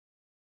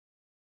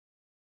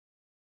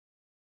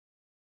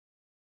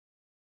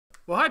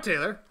Well, hi,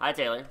 Taylor. Hi,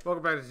 Taylor.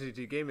 Welcome back to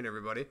CT Gaming,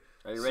 everybody.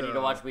 Are you ready to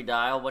watch me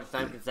die a whole bunch of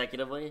times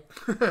consecutively?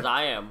 Because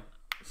I am.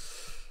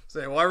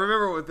 Well, I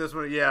remember with this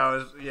one.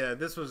 Yeah,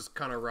 this was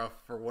kind of rough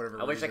for whatever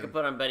reason. I wish I could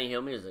put on Benny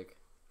Hill music.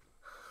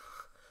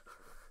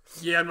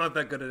 Yeah, I'm not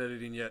that good at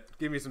editing yet.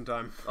 Give me some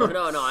time. Oh,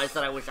 no, I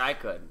said I wish I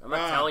could. I'm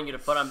not telling you to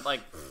put on,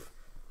 like...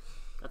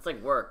 That's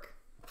like work.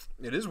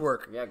 It is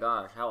work. Yeah,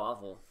 gosh, how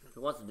awful.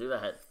 Who wants to do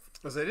that?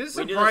 It is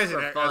surprising.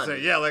 Like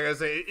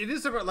it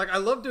is surprising. Like, I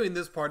love doing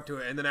this part to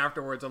it, and then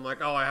afterwards I'm like,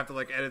 oh, I have to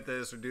like edit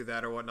this or do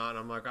that or whatnot. And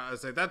I'm like, I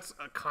say that's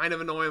kind of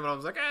annoying, but I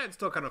was like, it's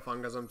still kind of fun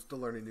because I'm still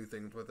learning new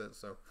things with it.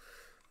 So,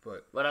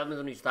 but what happens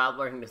when you stop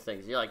learning these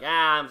things? You're like,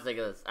 I'm sick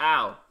of this.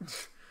 Ow.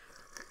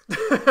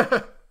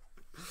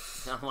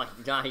 I'm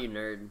like, nah, you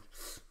nerd.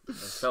 I'm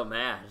so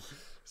mad.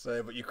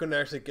 But you couldn't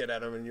actually get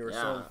at him, and you were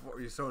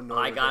so annoyed.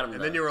 I got him, and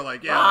though. then you were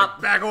like,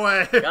 like, back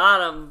away.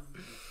 Got him.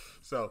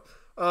 So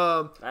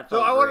I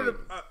wanted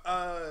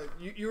to.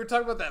 You were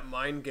talking about that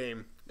mind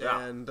game,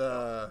 and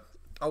I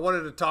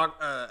wanted to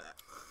talk.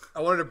 I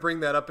wanted to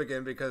bring that up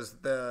again because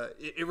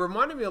it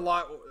reminded me a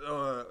lot.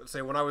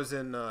 Say when I was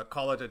in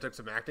college, I took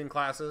some acting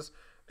classes,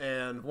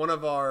 and one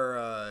of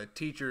our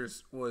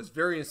teachers was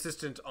very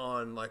insistent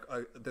on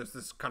there's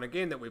this kind of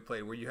game that we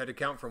played where you had to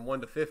count from 1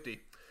 to 50.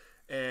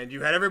 And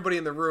you had everybody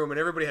in the room, and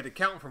everybody had to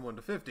count from 1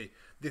 to 50.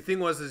 The thing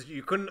was,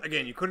 you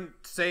couldn't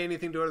say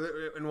anything to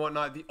it and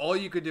whatnot. All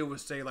you could do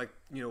was say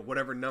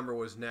whatever number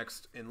was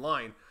next in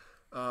line.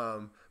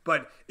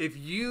 But if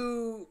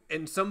you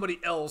and somebody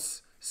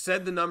else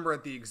said the number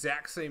at the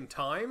exact same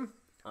time,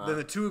 then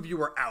the two of you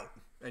were out,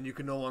 and you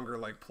could no longer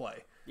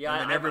play. Yeah,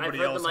 and then I've heard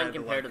the mind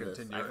compared to this.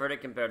 I've heard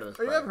it compared to this.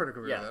 Oh, you have heard it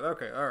compared to that?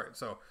 Okay, all right,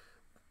 so.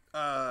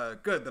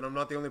 Good. Then I'm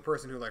not the only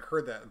person who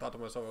heard that and thought to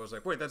myself, I was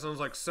like, wait, that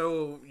sounds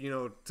so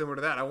similar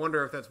to that. I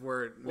wonder if that's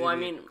where it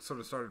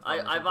sort of started.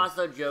 I've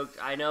also joked.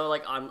 I know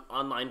on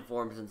online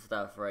forums and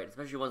stuff, right?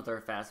 Especially ones that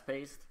are fast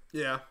paced.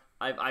 Yeah.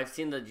 I've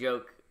seen the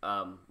joke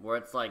where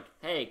it's like,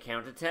 hey,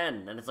 count to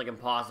 10, and it's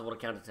impossible to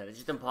count to 10. It's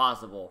just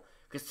impossible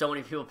because so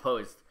many people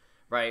post.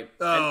 Right,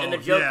 and the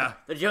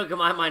joke in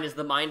my mind is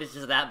the mind is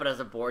just that, but as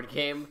a board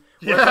game.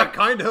 Yeah,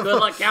 kind of. Good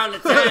luck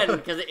counting to 10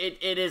 because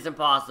it is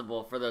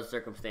impossible for those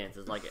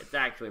circumstances. It's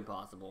actually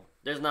impossible.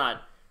 There's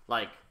not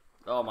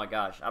oh my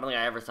gosh, I don't think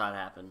I ever saw it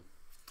happen.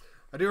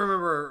 I do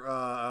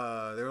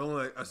remember there were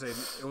only it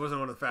wasn't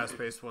one of the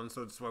fast-paced ones,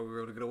 so that's why we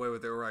were able to get away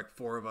with it. There were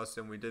 4 of us,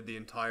 and we did the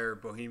entire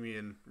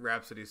Bohemian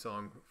Rhapsody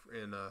song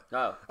in.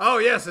 Oh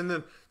yes, and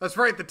then that's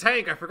right, the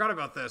tank. I forgot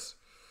about this.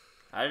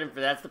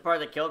 That's the part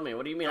that killed me.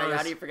 What do you mean?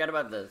 How do you forget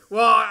about this?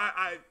 Well,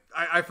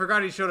 I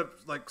forgot he showed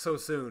up so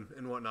soon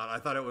and whatnot. I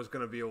thought it was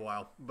going to be a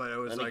while, but it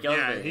was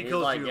he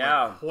kills you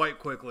quite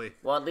quickly.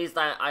 Well, at least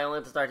I only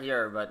have to start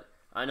here, but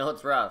I know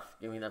it's rough.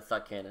 Give me that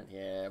suck cannon.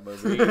 Yeah,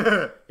 baby.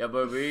 Yeah,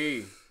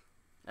 baby.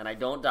 And I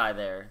don't die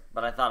there,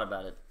 but I thought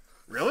about it.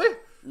 Really?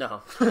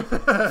 No.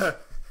 I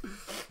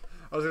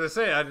was going to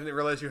say, I didn't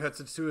realize you had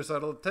such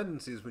suicidal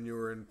tendencies when you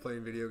were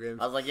playing video games.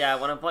 I was like,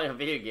 when I'm playing a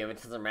video game,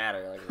 it doesn't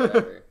matter.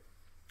 Whatever.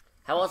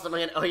 How else am I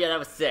gonna... Oh, yeah, that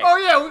was sick. Oh,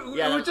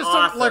 yeah, it was just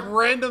awesome. Some,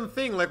 random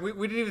thing. We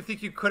didn't even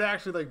think you could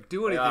actually,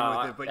 do anything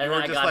with it, but you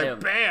were just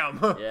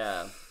bam!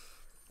 Yeah.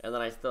 And then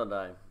I still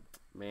die.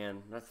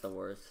 Man, that's the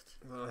worst.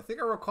 I think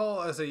I recall,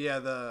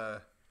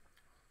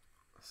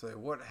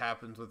 what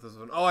happens with this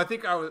one? Oh, I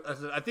think I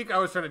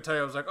was trying to tell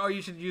you, I was like, oh,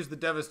 you should use the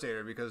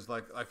Devastator, because,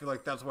 I feel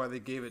like that's why they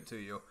gave it to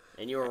you.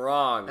 And you were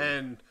wrong.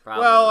 And,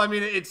 well, I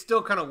mean, it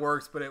still kind of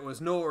works, but it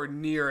was nowhere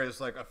near as,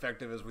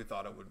 effective as we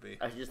thought it would be.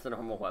 As just a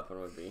normal weapon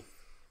would be.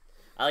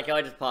 I like how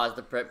I just paused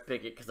to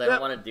pick it because I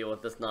don't want to deal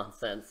with this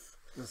nonsense.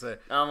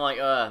 I'm like,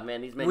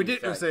 man, these men. We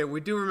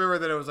do remember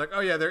that it was oh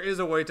yeah, there is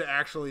a way to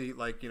actually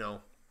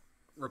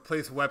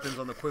replace weapons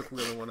on the quick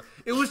wheel and whatnot.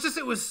 It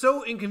was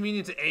so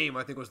inconvenient to aim.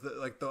 I think was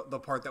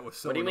the part that was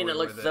so. What do you mean it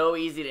looked so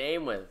easy to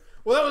aim with?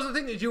 Well, that was the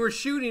thing that you were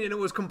shooting and it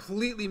was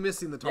completely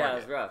missing the target. Yeah, it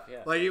was rough.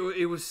 Yeah,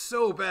 it was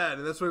so bad,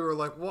 and that's why we were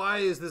like, why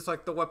is this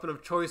the weapon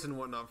of choice and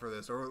whatnot for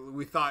this? Or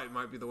we thought it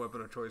might be the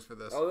weapon of choice for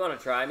this. Oh, we want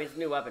to try. I mean, it's a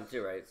new weapon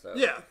too, right? So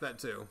yeah, that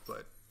too.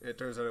 But it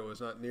turns out it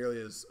was not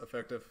nearly as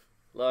effective.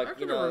 Look, I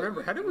don't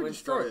remember. How did we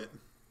destroy it?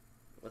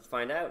 Let's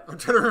find out. I'm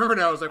trying to remember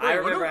now. I was like, wait, I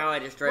remember how I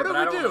destroyed it, but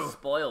I don't want to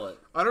spoil it.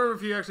 I don't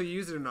remember if you actually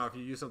used it or not. If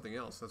you used something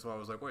else, that's why I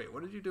was like, wait,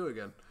 what did you do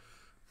again?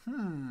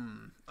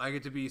 I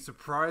get to be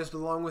surprised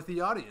along with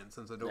the audience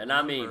since I don't.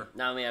 Not me.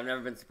 Not me. I've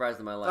never been surprised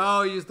in my life.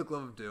 Oh, use the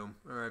Glove of Doom.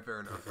 All right, fair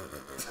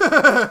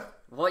enough.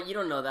 What? You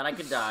don't know that. I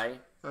could die.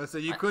 So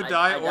you could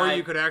die, or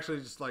you could actually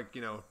just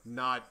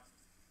not.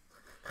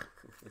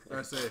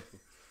 I say,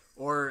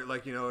 or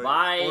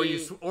Bye.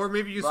 or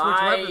maybe you switch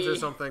weapons or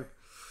something.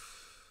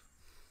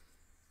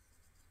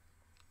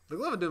 The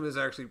Glove of Doom is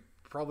actually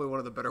probably one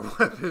of the better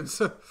weapons.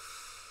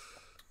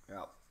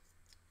 Yep.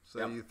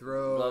 So you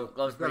throw.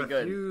 Glove's got pretty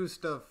a few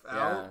stuff out.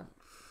 Yeah.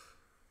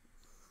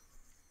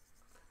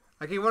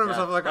 I keep wondering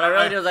myself what I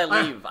really do is I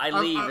leave. I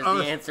leave is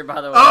the answer,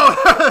 by the way.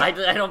 Oh! I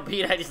don't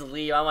beat. I just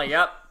leave. I'm like,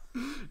 yep.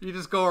 You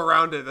just go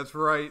around it. That's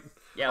right.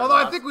 Yeah. Although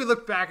I think we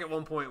looked back at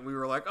one point and we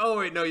were like, oh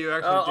wait, no, you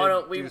actually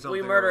did do something.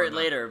 We murder it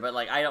later, but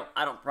like I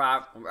don't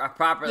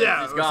properly.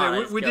 Yeah, it's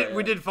gone.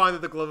 We did find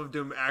that the Glove of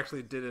Doom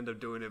actually did end up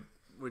doing it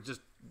with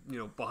just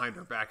behind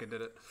her back and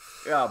did it.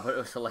 Yeah, but it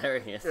was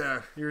hilarious.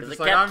 Yeah, you were just it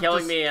like, kept I'm killing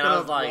just me, and I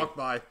was like, walk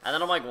by. And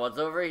then I'm like, what's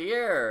over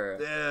here?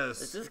 Yes,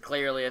 this is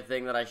clearly a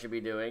thing that I should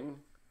be doing.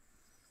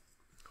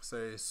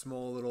 Say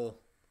small little.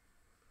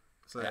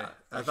 Yeah,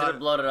 I should have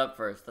blown it up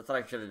first. That's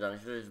what I should have done. I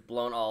should have just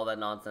blown all that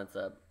nonsense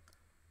up.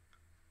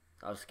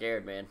 I was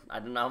scared, man. I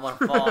did not want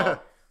to fall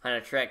on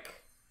a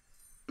trick.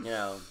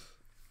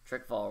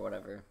 Trick fall or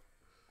whatever.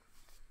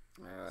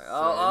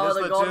 All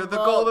right. The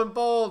golden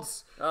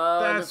bolts.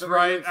 That's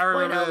right. I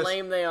remember how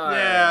lame they are.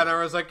 Yeah, and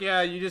I was like,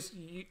 yeah,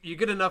 you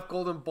get enough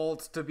golden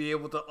bolts to be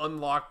able to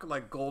unlock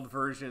like gold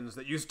versions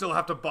that you still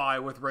have to buy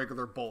with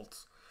regular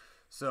bolts.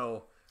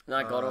 So.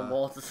 Not golden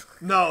bolts.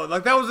 No,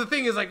 like that was the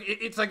thing. Is like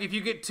it's like if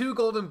you get 2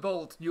 golden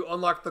bolts, you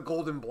unlock the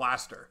golden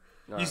blaster.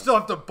 No. You still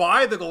have to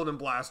buy the golden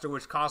blaster,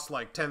 which costs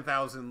like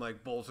 10,000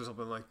 like bolts or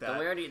something like that.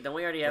 Don't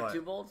we already have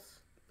 2 bolts?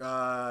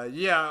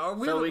 Yeah.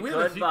 We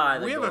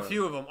have a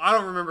few of them. I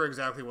don't remember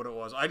exactly what it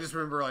was. I just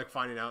remember like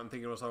finding out and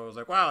thinking to myself, I was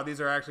like, wow,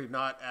 these are actually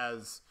not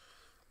as.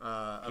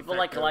 People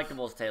like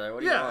collectibles, Taylor.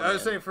 What do you want, I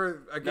was saying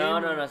for a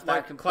game, no,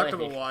 like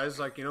collectible wise,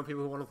 like people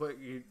who want to play,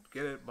 you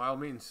get it by all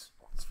means.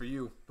 It's for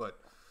you, but.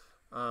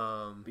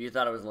 But you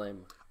thought it was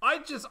lame.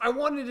 I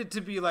wanted it to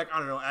be like, I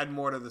don't know, add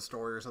more to the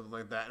story or something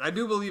like that. And I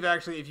do believe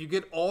actually if you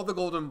get all the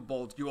golden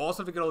bolts, you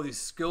also have to get all these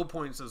skill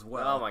points as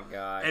well. Oh my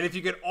god. And if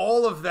you get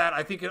all of that,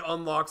 I think it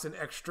unlocks an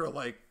extra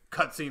like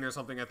cutscene or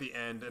something at the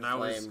end.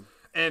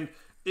 And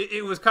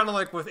it was kind of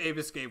like with Ape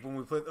Escape. When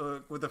we played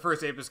with the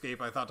first Ape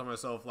Escape, I thought to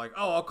myself, like,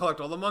 oh, I'll collect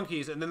all the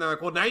monkeys. And then they're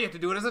like, well, now you have to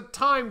do it as a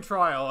time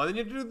trial. And then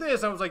you have to do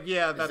this. I was like,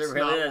 yeah, that's not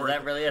worth it. Is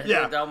that really?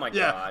 Yeah. Oh, my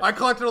God. I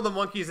collected all the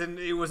monkeys, and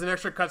it was an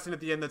extra cutscene at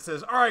the end that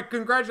says, all right,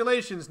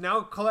 congratulations.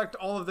 Now collect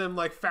all of them,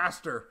 like,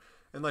 faster.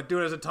 And, like, do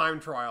it as a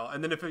time trial.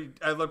 And then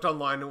I looked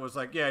online, and it was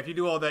like, yeah, if you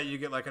do all that, you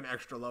get, like, an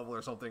extra level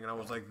or something. And I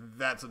was like,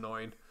 that's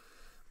annoying.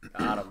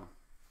 Got him.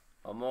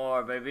 One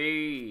more,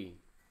 baby.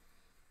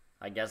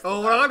 I guess. Oh,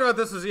 what I liked about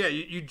this is,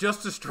 you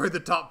just destroyed the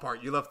top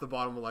part. You left the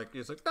bottom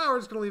it's like, no, we're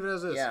just gonna leave it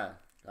as is. Yeah,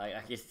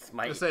 I guess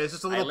it's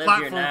just a little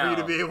platform for you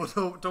to be able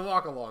to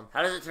walk along.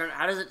 How does it turn?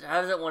 How does it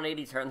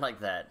 180 turn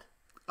like that?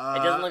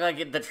 It doesn't look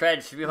like the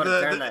treads should be able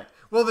to turn that.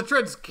 Well, the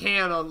treads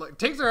can.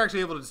 Tanks are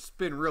actually able to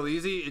spin real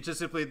easy. It's just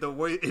simply the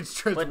way its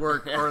treads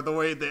work, or the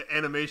way the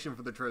animation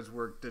for the treads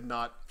work, did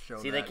not show.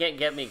 See, they can't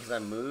get me because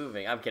I'm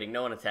moving. I'm kidding.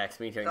 No one attacks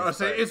me during this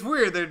part. It's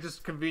weird. They're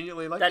just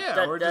conveniently like,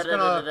 we're just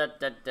gonna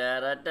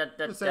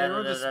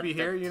we'll just be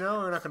here.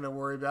 We're not gonna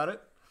worry about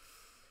it.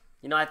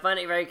 I find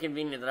it very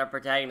convenient that our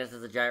protagonist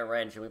is a giant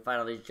wrench, and we find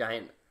all these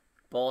giant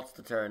bolts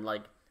to turn.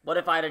 Like, what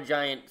if I had a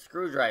giant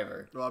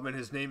screwdriver? Well, I mean,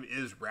 his name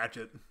is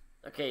Ratchet.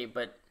 Okay,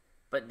 but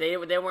they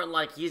weren't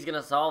like, he's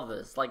gonna solve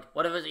this. Like,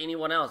 what if it's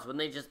anyone else? Wouldn't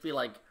they just be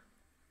like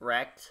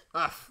wrecked?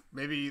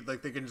 Maybe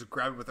like they can just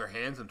grab it with their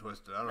hands and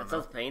twist it. I don't know. That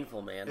sounds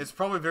painful, man. It's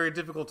probably very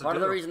difficult to do. Part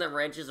of the reason that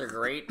wrenches are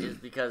great is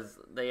because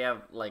they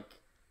have like,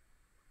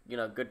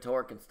 good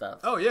torque and stuff.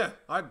 Oh yeah,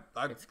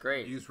 it's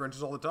great. Use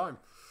wrenches all the time.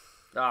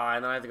 Oh,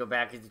 and then I have to go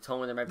back because you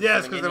told me there might be something in here.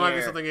 Yes, because there might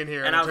be something in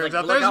here. And I was like,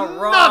 look there's how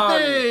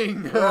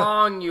nothing!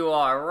 Wrong you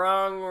are.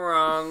 Wrong.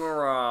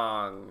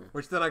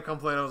 Which then I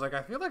complained. I was like,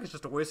 I feel like it's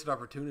just a wasted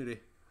opportunity.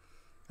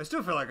 I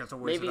still feel like it's a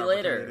wasted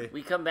opportunity. Maybe later.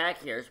 We come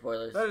back here.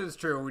 Spoilers. That is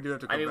true. We do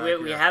have to come back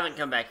here. We haven't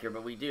come back here,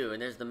 but we do. And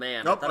there's the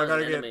man. Nope, I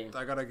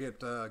gotta get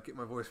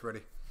my voice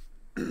ready.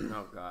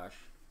 Oh, gosh.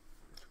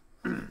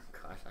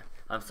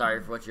 I'm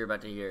sorry for what you're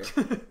about to hear.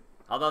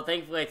 Although,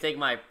 thankfully, I take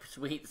my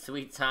sweet,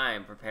 sweet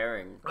time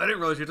preparing. I didn't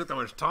realize you took that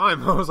much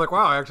time. I was like,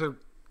 wow, actually,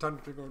 time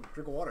to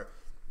drink water.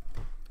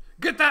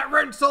 Get that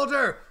wrench,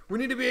 soldier! We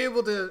need to be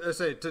able to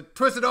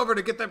twist it over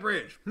to get that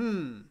bridge.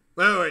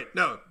 Wait,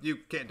 no, you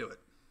can't do it.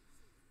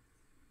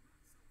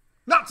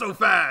 Not so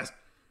fast!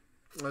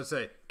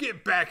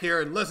 Get back here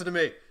and listen to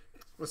me.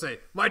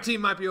 My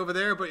team might be over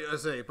there, but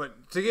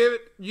to give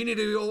it, you need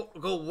to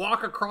go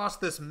walk across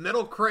this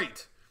metal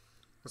crate.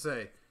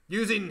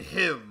 Using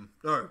him.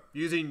 Or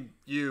using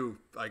you,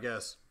 I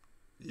guess.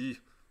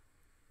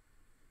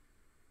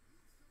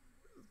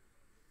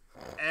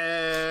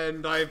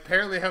 And I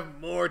apparently have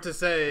more to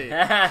say.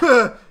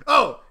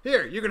 Oh,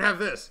 here, you can have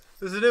this.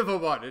 This is an info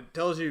bot. It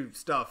tells you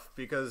stuff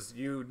because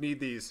you need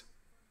these.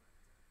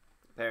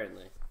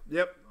 Apparently.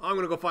 Yep, I'm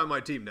going to go find my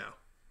team now.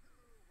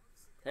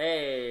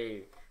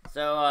 Hey,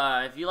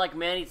 so if you like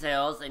Manny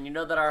Tales and you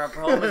know that our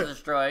home is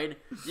destroyed,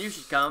 you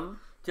should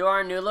come to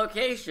our new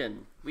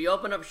location. We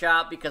opened up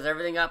shop because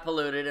everything got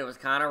polluted. It was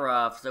kind of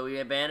rough, so we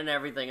abandoned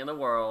everything in the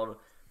world.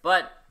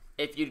 But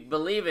if you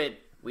believe it,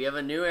 we have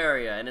a new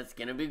area, and it's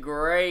going to be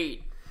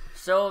great.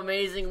 So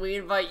amazing, we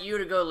invite you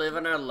to go live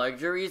in our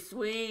luxury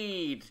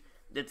suite.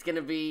 It's going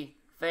to be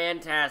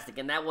fantastic,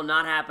 and that will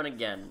not happen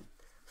again.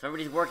 So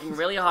everybody's working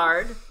really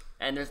hard,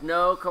 and there's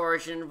no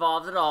coercion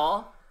involved at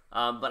all.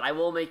 But I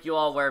will make you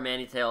all wear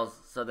Manny Tails,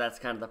 so that's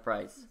kind of the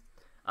price.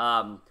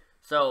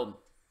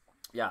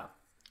 Yeah.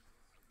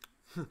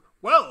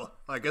 Well,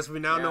 I guess we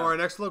now know our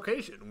next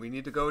location. We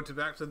need to go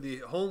back to the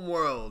home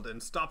world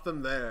and stop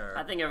them there.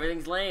 I think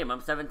everything's lame. I'm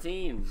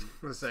 17. I'm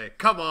gonna say,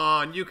 come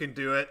on, you can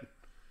do it.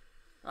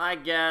 I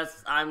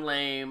guess I'm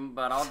lame,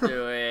 but I'll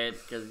do it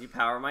because you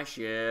power my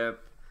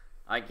ship.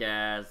 I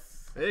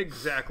guess.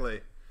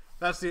 Exactly.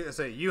 That's the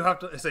say. You have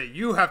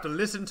to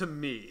listen to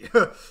me.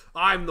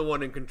 I'm the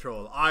one in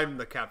control. I'm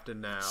the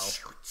captain now.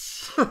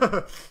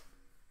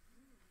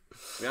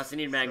 We also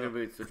need magma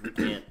boots, which we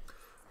can't.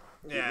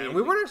 Yeah,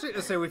 we weren't actually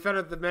to say we found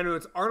out the magma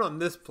boots aren't on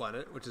this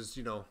planet, which is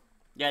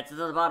Yeah, it's at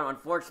the bottom.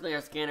 Unfortunately,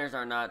 our scanners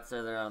are not,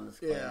 so they're on this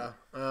planet.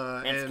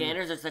 Yeah, and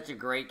scanners are such a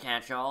great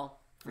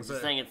catch-all. I'm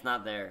just saying it's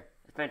not there.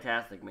 It's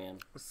fantastic, man.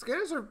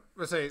 Scanners are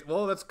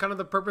well, that's kind of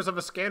the purpose of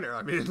a scanner.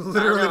 I mean, it's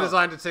literally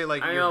designed to say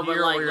you're here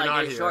or you're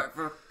not here. Short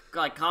for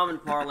common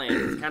parlance,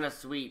 it's kind of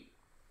sweet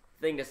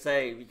thing to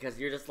say because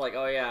you're just like,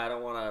 oh yeah, I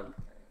don't want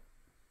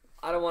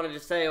to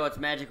just say, oh, it's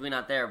magically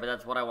not there, but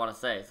that's what I want to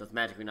say, so it's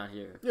magically not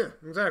here. Yeah,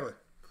 exactly.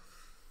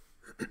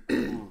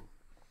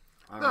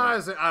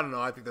 I don't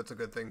know. I think that's a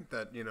good thing.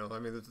 That I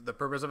mean, the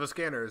purpose of a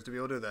scanner is to be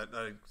able to do that.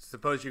 I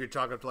suppose you could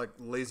chalk up to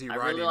lazy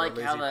writing. I really like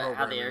how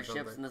the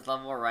airships in this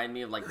level remind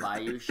me of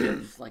bayou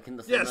ships, in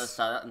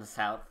the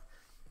south.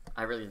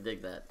 I really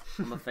dig that.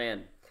 I'm a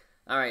fan.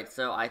 All right,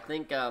 so I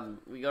think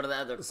we go to the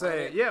other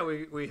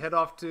planet. We head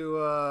off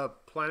to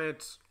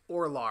planet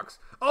Orlox.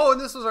 Oh,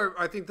 and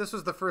I think this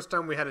was the first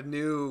time we had a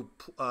new.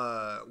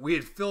 We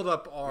had filled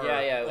up our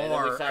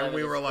R, and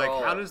we were like,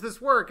 "How does this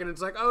work?" And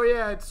it's like, "Oh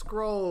yeah, it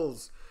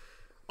scrolls."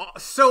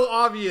 So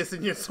obvious,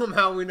 and yet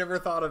somehow we never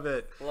thought of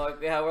it. We're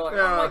like,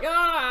 oh my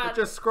god! It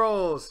just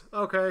scrolls.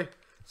 Okay,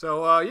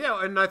 so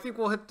and I think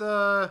we'll hit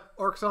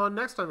Orcs on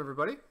next time,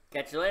 everybody.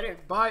 Catch you later.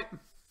 Bye.